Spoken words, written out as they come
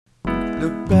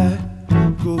Look back,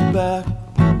 go back,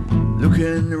 look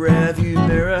in the rearview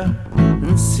mirror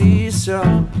and see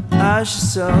yourself, ask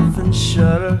yourself and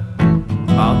shudder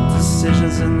about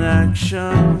decisions and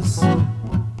actions.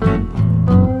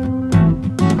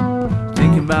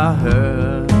 Thinking about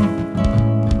her,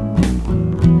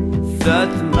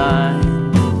 flood the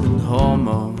mind and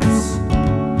hormones,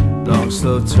 long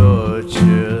slow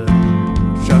torture,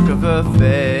 shock of her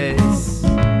face.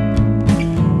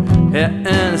 Yeah, in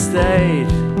a state,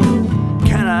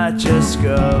 can I just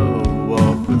go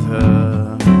walk with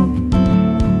her?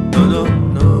 No, no,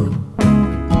 no,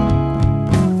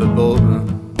 verboten.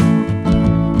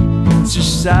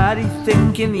 Society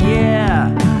thinking,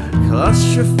 yeah,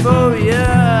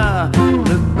 claustrophobia.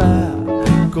 Look back,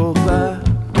 go back,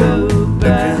 go back. Look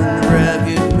in the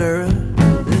rearview mirror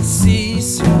and see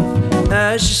yourself,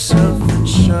 ask yourself and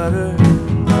shudder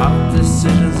about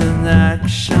decisions and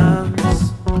actions.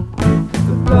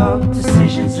 About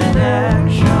decisions and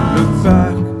actions. Look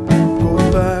back, go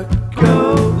back,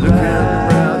 go back. Look in the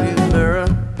rearview mirror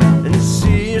and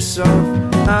see yourself,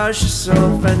 ask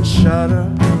yourself and shudder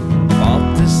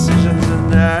about decisions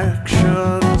and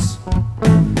actions.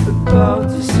 About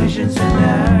decisions and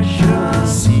actions.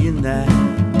 Seeing that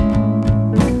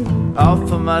all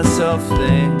for myself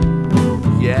thing,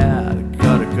 yeah,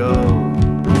 gotta go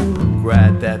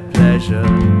grab that pleasure.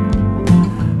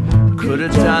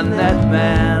 Could've done that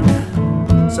man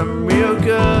some real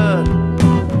good,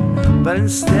 but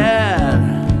instead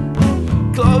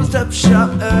closed up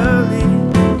shop early.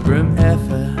 Grim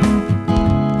effort,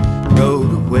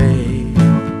 rode away.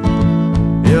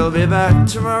 He'll be back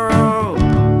tomorrow.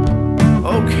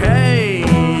 Okay,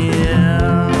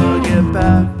 I'll get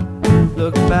back.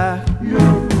 Look back,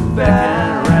 look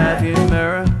back in the rearview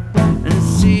mirror and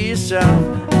see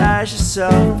yourself, ask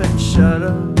yourself and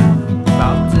shudder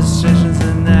about decisions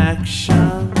and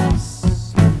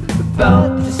actions.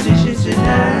 About decisions and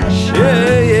actions.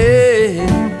 Yeah, yeah.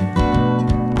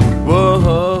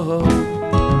 Whoa,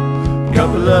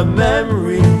 couple of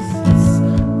memories.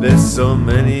 There's so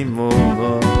many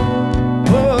more.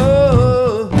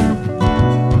 Whoa,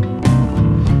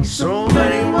 so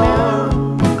many more.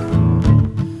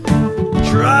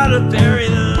 Try to bury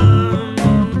them.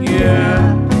 Yeah.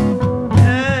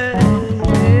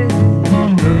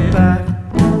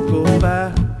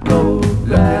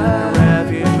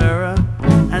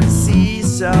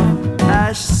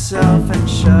 Ask yourself and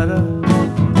shudder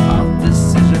about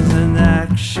decisions and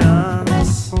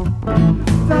actions.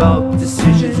 About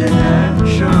decisions and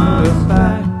actions. Look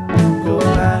back, go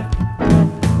back,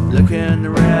 look in the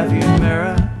rearview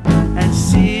mirror and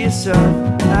see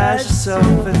yourself, ask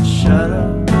yourself and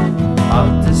shudder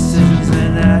about decisions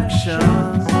and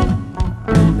actions.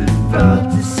 About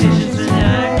decisions and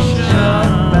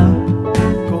actions.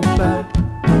 Go back,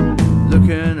 look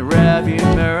in the rearview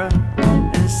mirror.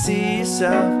 See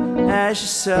yourself, ask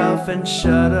yourself and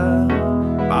shudder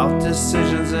about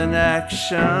decisions and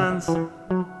actions.